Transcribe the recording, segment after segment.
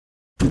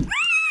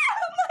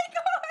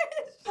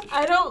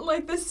I don't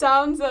like the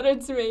sounds that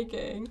it's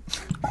making.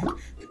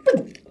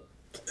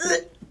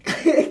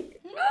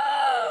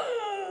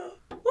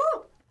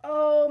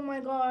 Oh my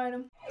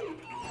god.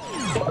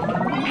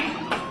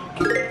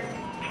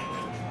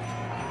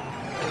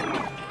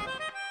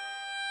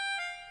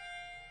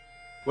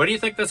 What do you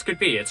think this could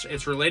be?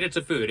 It's related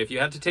to food. If you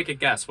had to take a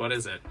guess, what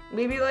is it?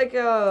 Maybe like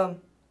a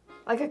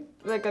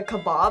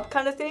kebab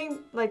kind of thing,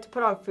 like to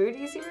put on food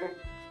easier.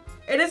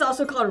 It is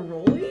also called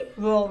rolly.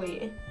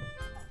 Rolly.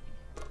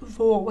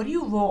 Roll. What do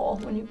you roll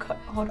when you cut?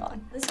 Hold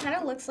on. This kind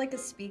of looks like a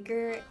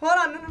speaker. Hold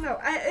on. No.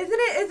 Is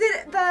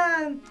it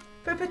the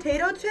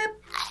potato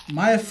chip?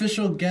 My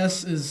official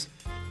guess is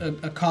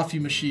a coffee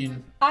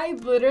machine. I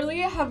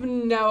literally have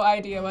no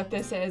idea what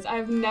this is.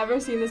 I've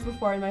never seen this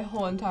before in my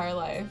whole entire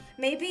life.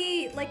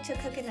 Maybe like to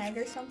cook an egg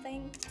or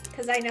something.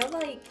 Because I know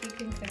like you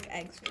can cook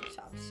eggs with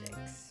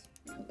chopsticks.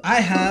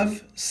 I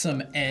have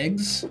some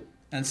eggs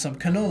and some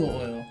canola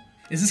oil.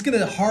 Is this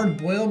gonna hard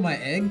boil my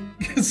egg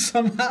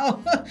somehow?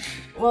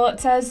 Well, it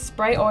says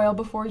spray oil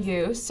before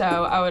use, so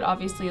I would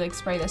obviously like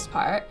spray this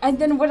part. And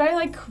then would I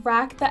like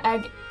crack the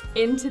egg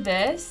into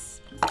this?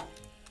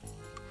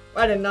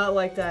 I did not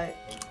like that.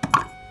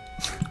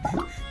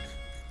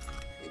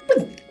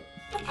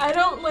 I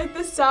don't like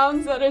the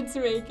sounds that it's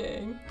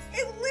making.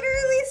 It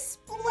literally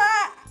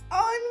splat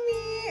on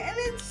me and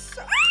it's...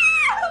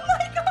 Oh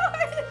my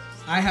god!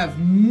 I have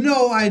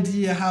no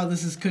idea how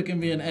this is cooking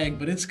me an egg,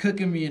 but it's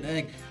cooking me an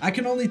egg. I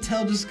can only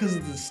tell just because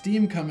of the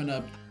steam coming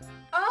up.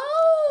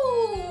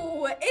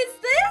 Oh, is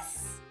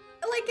this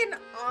like an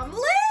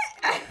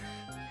omelet?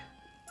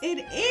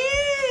 It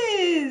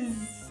is!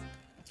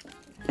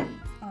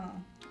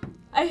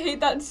 I hate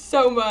that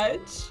so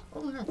much.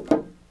 Oh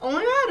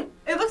my god.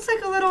 It looks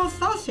like a little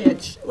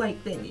sausage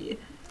like thingy.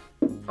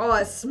 Oh,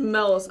 it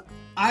smells.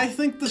 I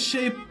think the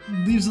shape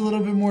leaves a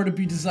little bit more to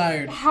be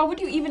desired. How would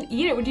you even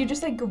eat it? Would you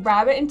just like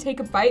grab it and take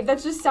a bite?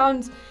 That just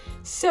sounds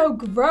so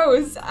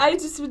gross. I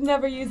just would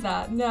never use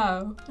that.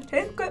 No. It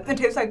tastes good. It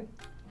tastes like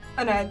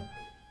an egg.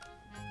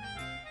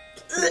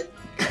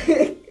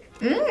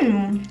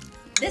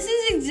 This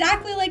is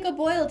exactly like a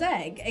boiled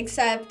egg,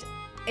 except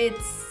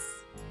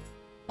it's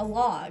a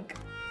log.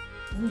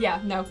 Yeah,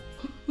 no.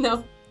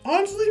 No.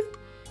 Honestly,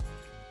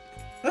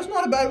 that's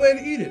not a bad way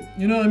to eat it.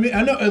 You know what I mean?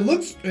 I know it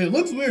looks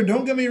weird,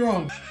 don't get me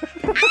wrong.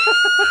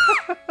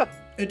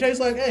 It tastes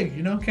like egg,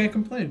 you know, can't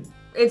complain.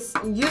 It's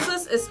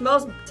useless, it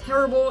smells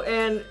terrible,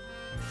 and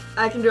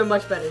I can do it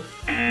much better.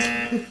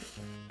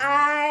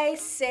 I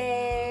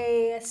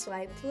say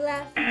swipe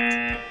left.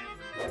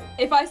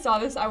 If I saw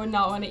this, I would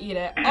not want to eat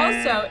it.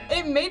 Also,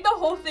 it made the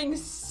whole thing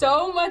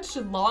so much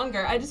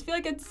longer. I just feel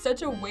like it's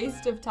such a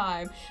waste of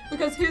time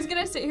because who's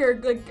gonna sit here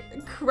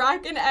like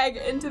crack an egg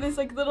into this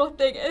like little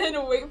thing and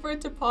then wait for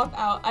it to pop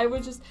out?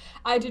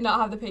 I do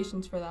not have the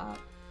patience for that.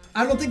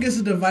 I don't think it's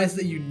a device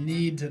that you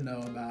need to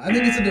know about. I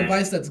think it's a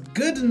device that's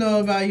good to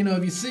know about. You know,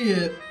 if you see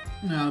it,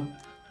 you know,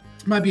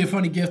 it might be a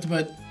funny gift,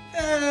 but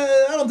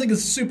I don't think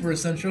it's super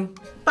essential.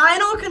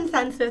 Final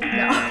consensus,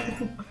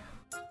 no.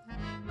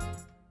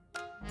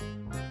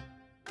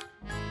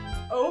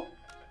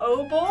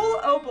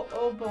 Oval,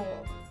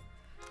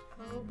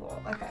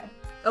 okay.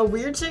 A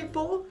weird shaped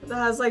bowl that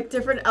has like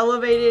different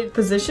elevated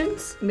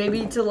positions,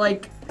 maybe to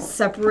like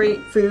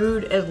separate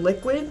food and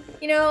liquid.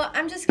 You know,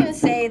 I'm just gonna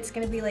say it's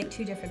gonna be like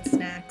two different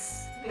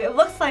snacks. It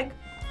looks like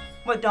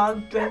what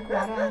dogs drink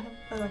water out of,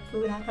 or like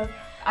food out of.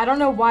 I don't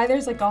know why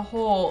there's like a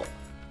whole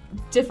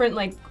different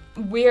like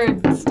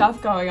weird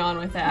stuff going on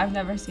with it. I've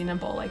never seen a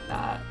bowl like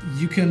that.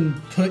 You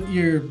can put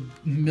your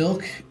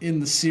milk in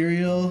the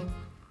cereal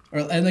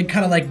and then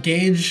kind of like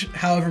gauge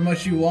however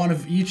much you want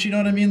of each, you know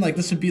what I mean? Like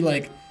this would be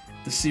like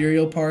the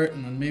cereal part,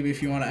 and then maybe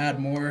if you want to add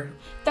more.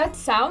 That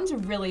sounds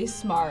really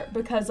smart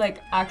because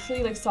like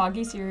actually like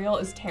soggy cereal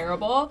is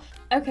terrible.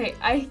 Okay,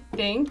 I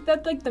think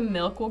that like the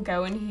milk will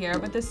go in here,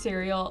 but the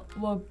cereal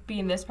will be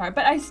in this part.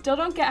 But I still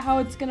don't get how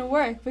it's gonna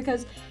work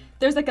because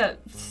there's like a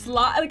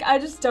slot, like I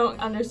just don't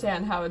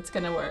understand how it's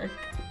gonna work.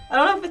 I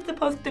don't know if it's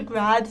supposed to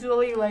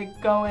gradually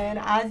like go in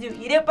as you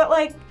eat it, but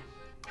like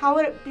how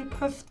would it be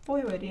pushed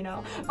forward, you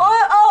know?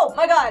 Oh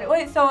my god,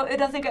 wait, so it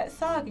doesn't get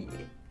soggy.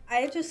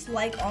 I just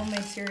like all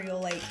my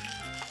cereal like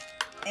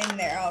in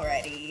there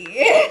already.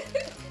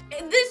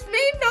 This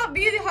may not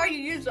be how you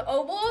use the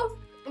oval,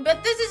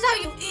 but this is how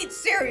you eat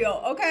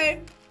cereal,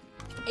 okay?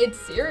 It's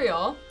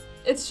cereal.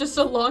 It's just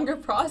a longer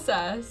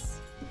process.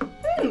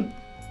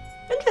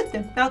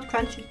 Interesting. Now it's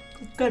crunchy.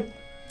 It's good.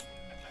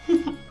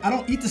 I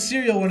don't eat the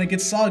cereal when it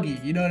gets soggy,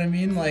 you know what I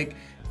mean? Like,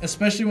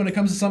 especially when it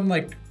comes to something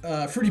like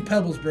Fruity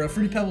Pebbles, bro.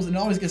 Fruity Pebbles, and it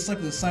always gets stuck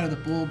to the side of the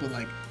bowl, but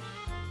like,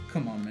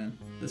 come on, man.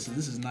 This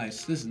is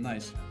nice. This is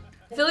nice.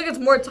 I feel like it's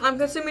more time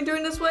consuming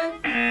doing this way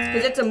because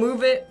you have to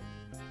move it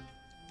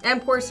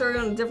and pour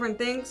cereal on different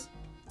things.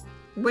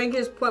 When you can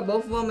just put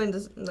both of them in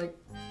just like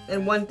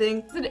in one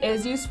thing. It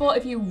is useful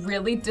if you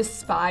really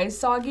despise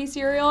soggy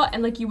cereal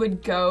and like you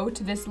would go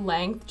to this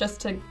length just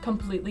to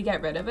completely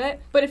get rid of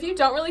it. But if you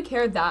don't really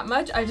care that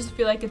much, I just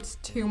feel like it's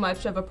too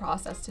much of a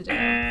process to do.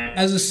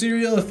 As a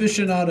cereal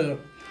aficionado,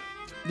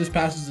 this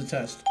passes the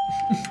test.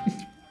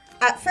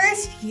 At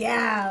first,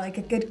 yeah, like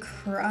a good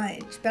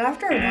crunch. But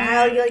after a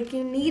while,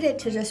 you need it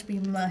to just be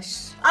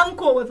mush. I'm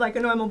cool with like a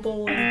normal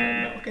bowl of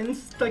milk and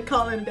like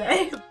call it a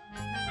day.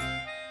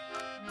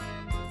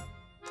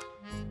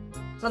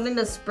 Something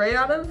to spray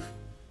out of?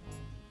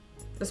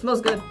 It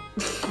smells good.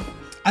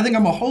 I think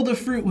I'm gonna hold the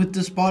fruit with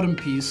this bottom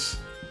piece.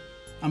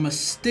 I'm gonna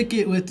stick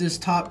it with this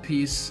top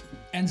piece.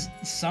 And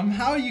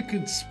somehow you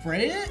could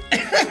spray it?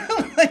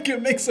 Like it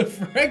makes a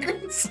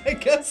fragrance, I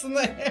guess, in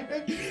the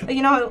hair.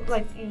 You know,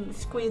 like you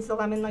squeeze the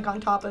lemon like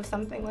on top of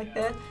something like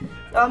this.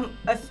 So I'm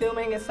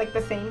assuming it's like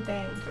the same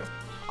thing, just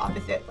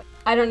opposite.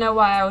 I don't know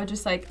why I would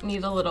just like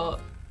need a little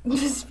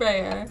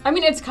sprayer. I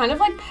mean, it's kind of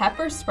like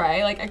pepper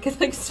spray. Like I could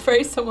like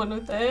spray someone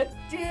with it.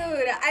 Dude,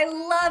 I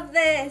love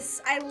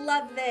this. I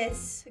love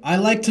this. I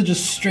like to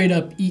just straight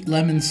up eat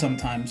lemons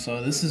sometimes,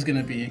 so this is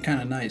gonna be kind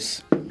of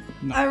nice.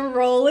 No. I'm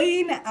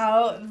rolling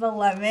out the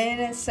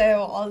lemon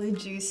so all the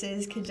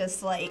juices could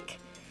just like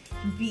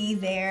be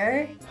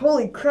there.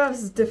 Holy crap,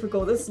 this is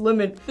difficult. This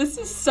lemon. This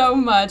is so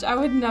much. I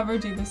would never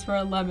do this for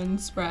a lemon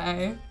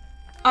spray.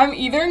 I'm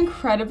either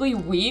incredibly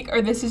weak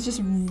or this is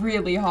just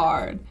really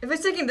hard. If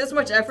it's taking this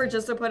much effort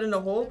just to put in a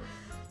hole,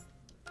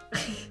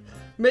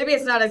 maybe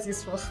it's not as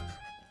useful.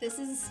 This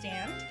is a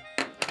stand.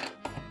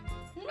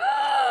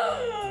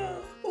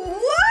 What?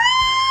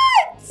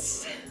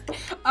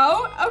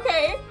 Oh,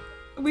 okay.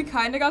 We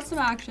kind of got some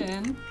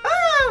action.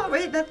 Oh,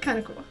 wait, that's kind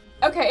of cool.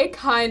 Okay, it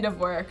kind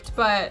of worked,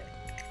 but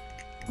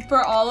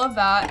for all of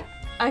that,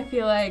 I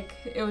feel like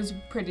it was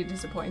pretty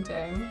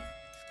disappointing.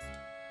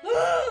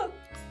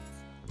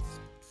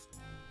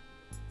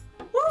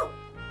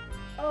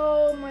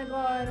 Oh my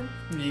god.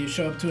 You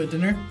show up to a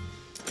dinner.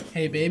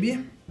 Hey,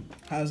 baby.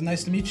 How's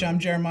nice to meet you. I'm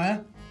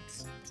Jeremiah.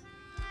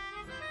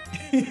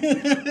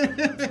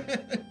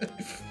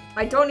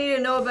 I don't need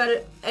to know about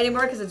it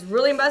anymore because it's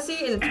really messy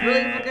and it's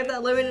really difficult to get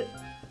that lemon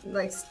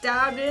like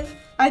stabbed in.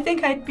 I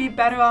think I'd be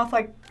better off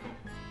like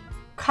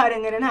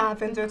cutting it in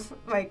half and just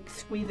like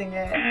squeezing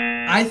it.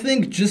 I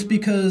think just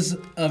because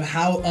of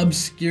how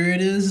obscure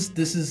it is,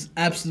 this is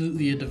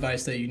absolutely a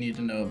device that you need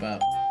to know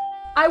about.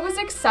 I was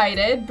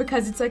excited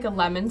because it's like a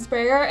lemon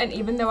sprayer, and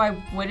even though I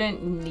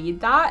wouldn't need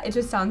that, it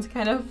just sounds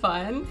kind of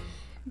fun,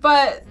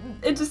 but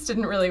it just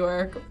didn't really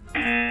work.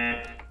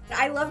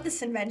 I love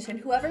this invention.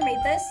 Whoever made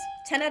this,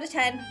 10 out of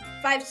 10,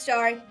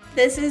 5-star.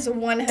 This is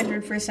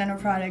 100% a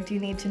product you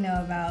need to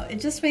know about. It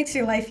just makes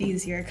your life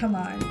easier, come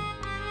on.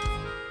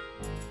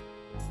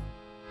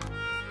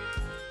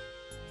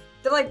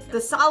 They're like the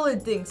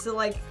solid things, so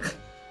like,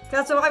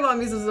 that's what my mom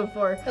uses them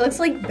for. It looks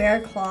like bear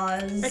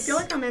claws. I feel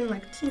like I'm in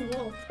like Teen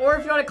Wolf. Or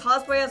if you want to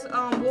cosplay as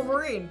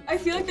Wolverine. I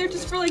feel like they're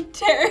just for like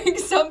tearing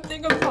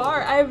something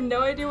apart. I have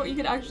no idea what you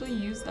could actually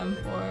use them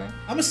for.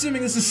 I'm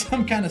assuming this is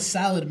some kind of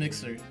salad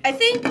mixer. I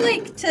think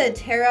like to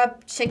tear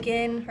up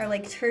chicken or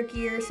like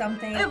turkey or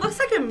something. It looks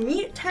like a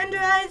meat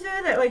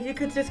tenderizer that like you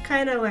could just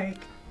kind of like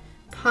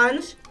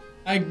punch.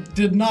 I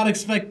did not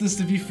expect this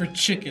to be for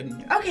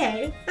chicken.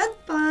 Okay, that's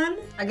fun.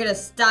 I get to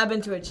stab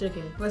into a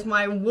chicken with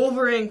my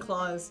Wolverine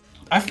claws.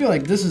 I feel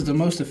like this is the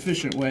most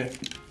efficient way.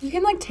 You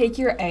can like take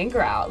your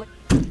anger out.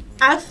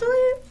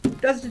 Actually,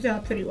 does the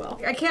job pretty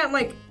well. I can't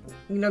like,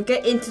 you know,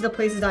 get into the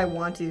places I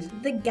want to.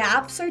 The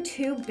gaps are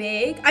too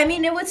big. I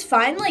mean, it was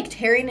fine like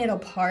tearing it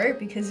apart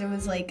because it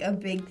was like a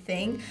big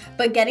thing,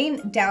 but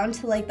getting down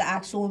to like the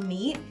actual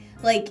meat,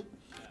 like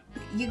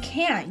you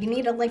can't. You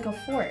need like a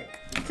fork.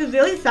 It's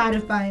really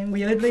satisfying,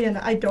 weirdly, and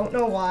I don't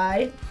know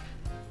why,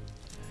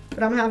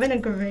 but I'm having a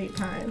great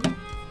time.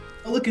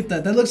 Oh, look at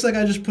that. That looks like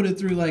I just put it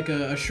through like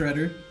a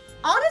shredder.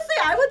 Honestly,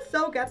 I would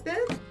so get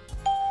this.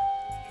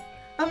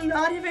 I'm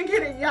not even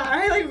kidding. Yeah,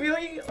 I like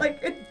really like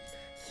it.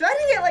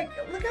 Shredding it, like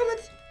look how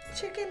much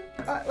chicken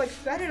like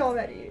shredded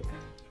already.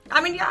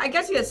 I mean, yeah, I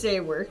guess you could say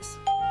it works.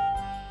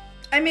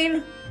 I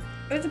mean,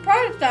 it's a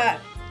product that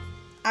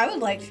I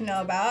would like to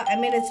know about. I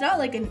mean, it's not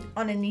like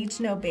on a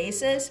need-to-know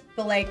basis,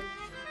 but like,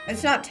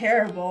 it's not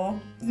terrible.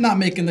 Not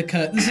making the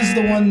cut. This is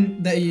the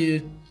one that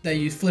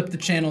you flip the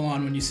channel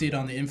on when you see it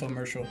on the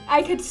infomercial.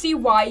 I could see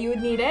why you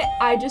would need it.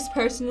 I just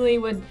personally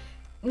would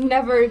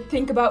never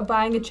think about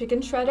buying a chicken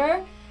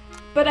shredder.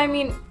 But I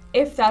mean,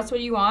 if that's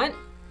what you want,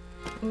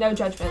 no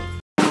judgment.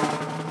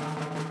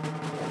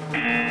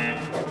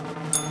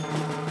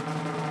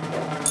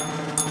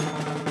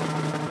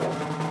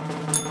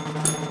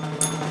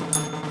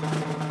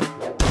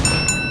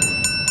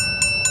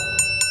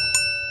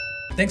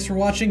 Thanks for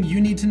watching You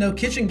Need to Know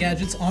Kitchen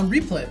Gadgets on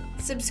replay.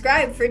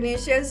 Subscribe for new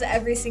shows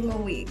every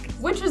single week.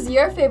 Which was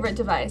your favorite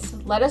device?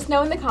 Let us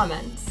know in the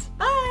comments.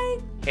 Bye!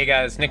 Hey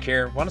guys, Nick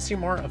here. Want to see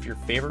more of your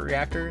favorite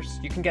reactors?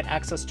 You can get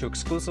access to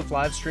exclusive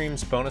live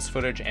streams, bonus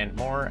footage, and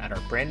more at our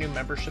brand new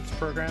memberships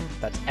program.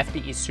 That's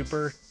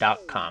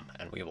FBE'Ssuper.com,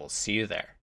 and we will see you there.